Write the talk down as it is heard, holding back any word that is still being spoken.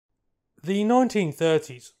The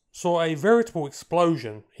 1930s saw a veritable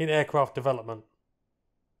explosion in aircraft development.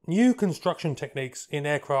 New construction techniques in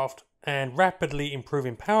aircraft and rapidly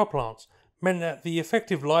improving power plants meant that the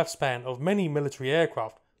effective lifespan of many military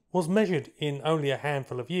aircraft was measured in only a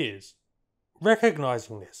handful of years.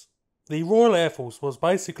 Recognising this, the Royal Air Force was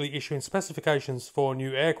basically issuing specifications for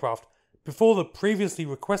new aircraft before the previously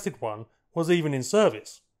requested one was even in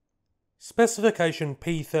service. Specification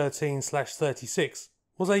P13/36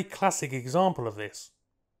 was a classic example of this.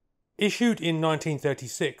 Issued in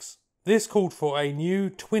 1936, this called for a new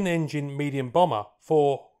twin-engine medium bomber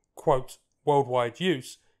for, quote, worldwide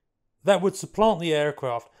use that would supplant the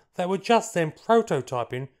aircraft that were just then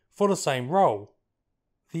prototyping for the same role.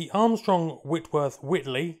 The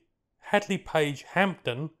Armstrong-Whitworth-Whitley,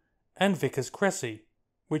 Hadley-Page-Hampton and Vickers-Cressy,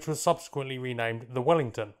 which was subsequently renamed the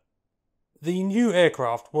Wellington. The new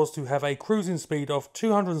aircraft was to have a cruising speed of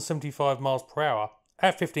 275 miles per hour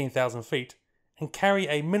at 15,000 feet and carry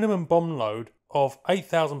a minimum bomb load of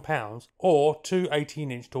 8,000 pounds or two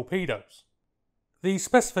 18-inch torpedoes. The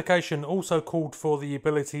specification also called for the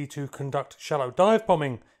ability to conduct shallow dive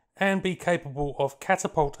bombing and be capable of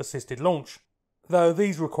catapult-assisted launch, though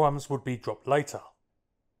these requirements would be dropped later.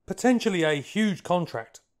 Potentially a huge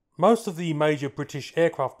contract, most of the major British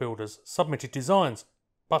aircraft builders submitted designs,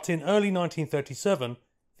 but in early 1937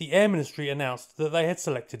 the Air Ministry announced that they had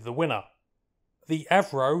selected the winner. The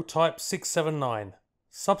Avro Type 679,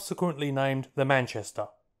 subsequently named the Manchester.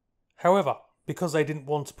 However, because they didn't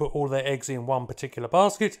want to put all their eggs in one particular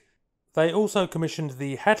basket, they also commissioned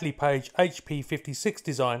the Hadley Page HP-56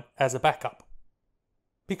 design as a backup.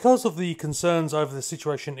 Because of the concerns over the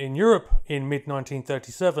situation in Europe in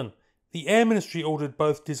mid-1937, the Air Ministry ordered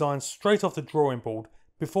both designs straight off the drawing board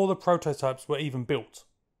before the prototypes were even built.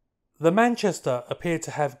 The Manchester appeared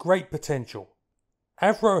to have great potential.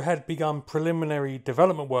 Avro had begun preliminary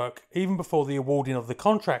development work even before the awarding of the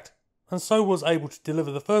contract, and so was able to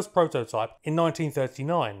deliver the first prototype in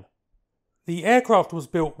 1939. The aircraft was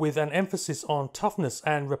built with an emphasis on toughness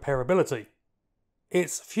and repairability.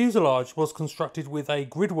 Its fuselage was constructed with a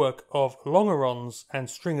gridwork of longerons and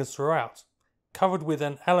stringers throughout, covered with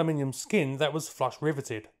an aluminium skin that was flush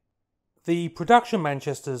riveted. The production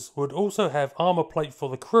Manchesters would also have armour plate for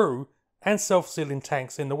the crew and self-sealing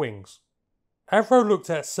tanks in the wings. Avro looked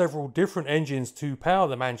at several different engines to power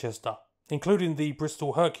the Manchester, including the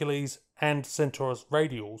Bristol Hercules and Centaurus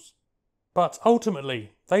radials, but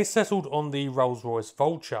ultimately they settled on the Rolls-Royce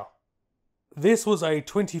Vulture. This was a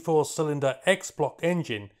 24-cylinder X-block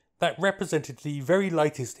engine that represented the very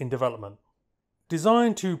latest in development.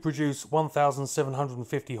 Designed to produce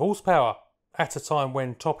 1,750 horsepower at a time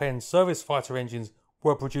when top-end service fighter engines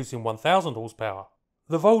were producing 1,000 horsepower,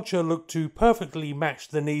 the Vulture looked to perfectly match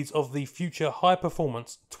the needs of the future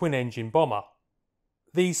high-performance twin-engine bomber.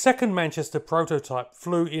 The second Manchester prototype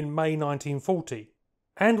flew in May 1940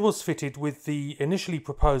 and was fitted with the initially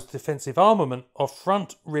proposed defensive armament of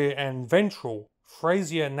front, rear and ventral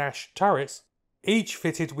Frazier Nash turrets, each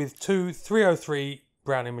fitted with two 303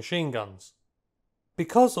 Browning machine guns.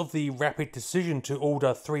 Because of the rapid decision to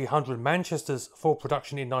order 300 Manchesters for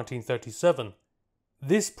production in 1937,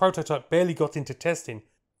 this prototype barely got into testing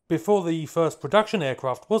before the first production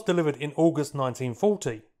aircraft was delivered in August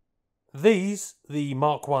 1940. These, the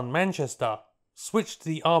Mk.I Manchester, switched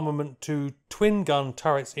the armament to twin-gun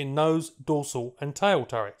turrets in nose, dorsal and tail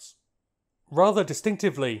turrets. Rather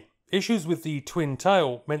distinctively, issues with the twin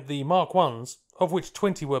tail meant the Mk.Is, of which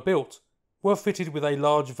 20 were built, were fitted with a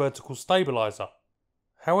large vertical stabiliser.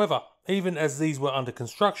 However, even as these were under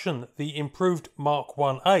construction, the improved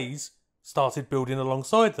Mk.Is started building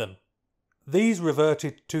alongside them. These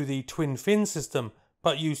reverted to the twin fin system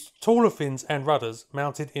but used taller fins and rudders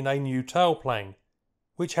mounted in a new tailplane,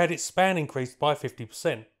 which had its span increased by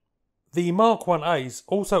 50%. The Mk.Is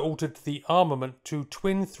also altered the armament to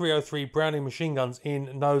twin 303 Browning machine guns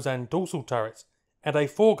in nose and dorsal turrets and a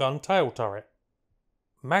 4-gun tail turret.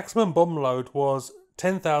 Maximum bomb load was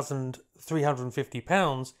 10,350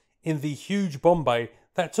 pounds in the huge bomb bay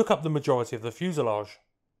that took up the majority of the fuselage.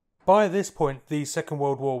 By this point the Second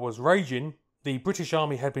World War was raging, the British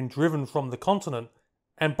Army had been driven from the continent,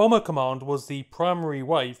 and bomber command was the primary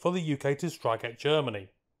way for the UK to strike at Germany.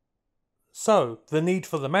 So, the need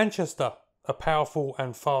for the Manchester, a powerful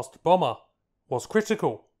and fast bomber, was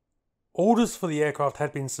critical. Orders for the aircraft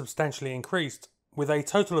had been substantially increased, with a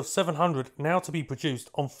total of 700 now to be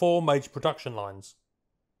produced on 4 major production lines.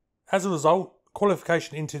 As a result,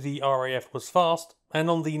 qualification into the RAF was fast, and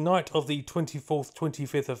on the night of the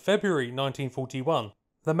 24th-25th of February 1941,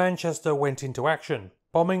 the Manchester went into action,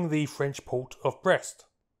 bombing the French port of Brest.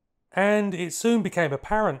 And it soon became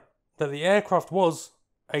apparent that the aircraft was,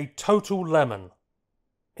 a total lemon.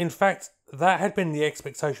 In fact, that had been the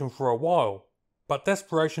expectation for a while, but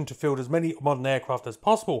desperation to field as many modern aircraft as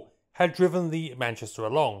possible had driven the Manchester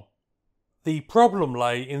along. The problem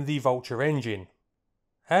lay in the Vulture engine.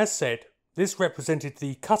 As said, this represented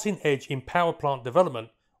the cutting edge in power plant development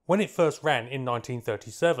when it first ran in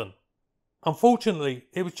 1937. Unfortunately,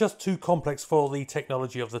 it was just too complex for the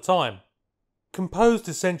technology of the time. Composed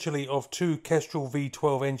essentially of two Kestrel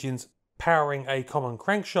V12 engines powering a common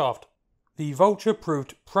crankshaft, the Vulture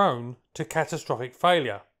proved prone to catastrophic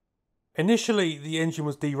failure. Initially, the engine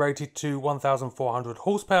was derated to 1,400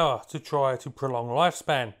 horsepower to try to prolong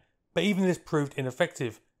lifespan, but even this proved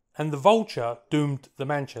ineffective, and the Vulture doomed the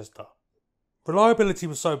Manchester. Reliability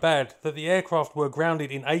was so bad that the aircraft were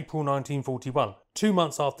grounded in April 1941, 2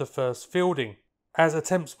 months after first fielding, as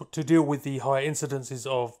attempts to deal with the high incidences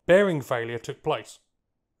of bearing failure took place.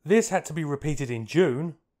 This had to be repeated in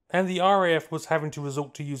June, and the RAF was having to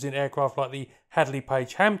resort to using aircraft like the Hadley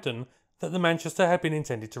Hampton that the Manchester had been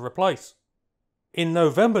intended to replace. In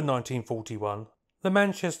November 1941, the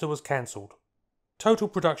Manchester was cancelled. Total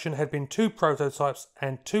production had been 2 prototypes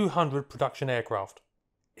and 200 production aircraft.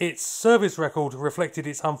 Its service record reflected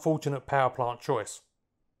its unfortunate power plant choice.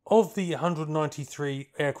 Of the 193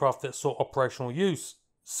 aircraft that saw operational use,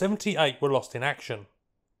 78 were lost in action.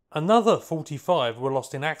 Another 45 were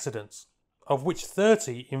lost in accidents, of which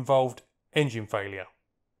 30 involved engine failure.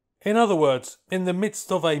 In other words, in the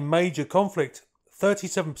midst of a major conflict,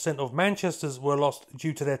 37% of Manchesters were lost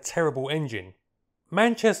due to their terrible engine.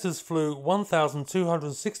 Manchesters flew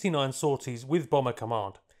 1,269 sorties with Bomber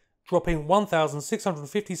Command, dropping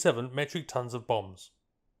 1,657 metric tons of bombs.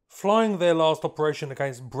 Flying their last operation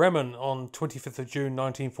against Bremen on 25th of June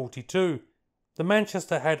 1942, the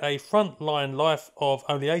Manchester had a front-line life of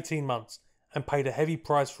only 18 months and paid a heavy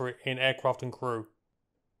price for it in aircraft and crew.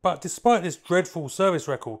 But despite this dreadful service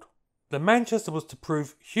record, the Manchester was to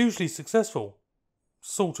prove hugely successful.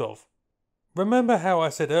 Sort of. Remember how I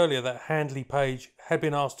said earlier that Handley had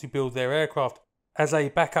been asked to build their aircraft as a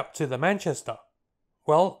backup to the Manchester?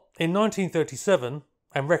 Well, in 1937,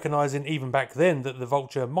 and recognising even back then that the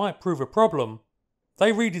Vulture might prove a problem,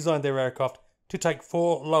 they redesigned their aircraft to take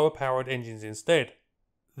 4 lower-powered engines instead.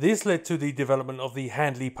 This led to the development of the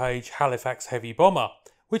Handley Halifax heavy bomber,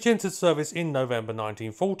 which entered service in November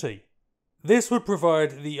 1940. This would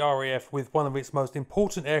provide the RAF with one of its most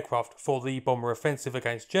important aircraft for the bomber offensive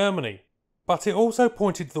against Germany, but it also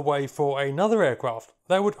pointed the way for another aircraft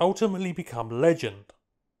that would ultimately become legend.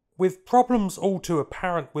 With problems all too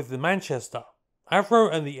apparent with the Manchester,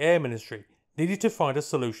 Avro and the Air Ministry needed to find a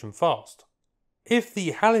solution fast. If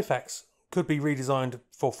the Halifax could be redesigned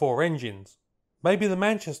for 4 engines, maybe the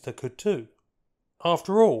Manchester could too.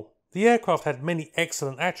 After all, the aircraft had many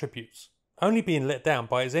excellent attributes, only being let down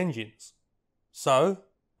by its engines. So,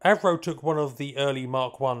 Avro took one of the early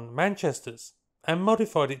Mark I Manchesters and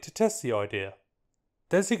modified it to test the idea.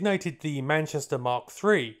 Designated the Manchester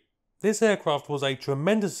Mk.III, this aircraft was a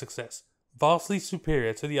tremendous success, vastly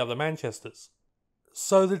superior to the other Manchesters.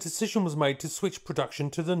 So the decision was made to switch production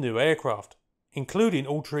to the new aircraft, including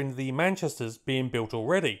altering the Manchesters being built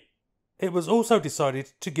already. It was also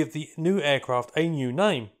decided to give the new aircraft a new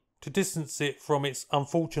name to distance it from its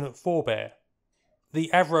unfortunate forebear, the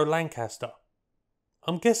Avro Lancaster.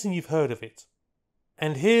 I'm guessing you've heard of it.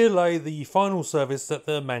 And here lay the final service that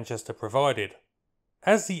the Manchester provided.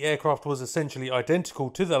 As the aircraft was essentially identical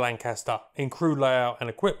to the Lancaster in crew layout and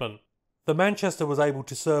equipment, the Manchester was able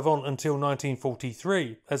to serve on until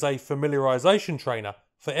 1943 as a familiarisation trainer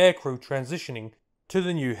for aircrew transitioning to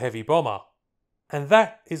the new heavy bomber. And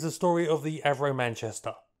that is the story of the Avro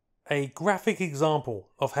Manchester, a graphic example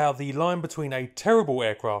of how the line between a terrible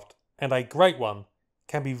aircraft and a great one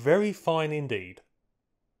can be very fine indeed.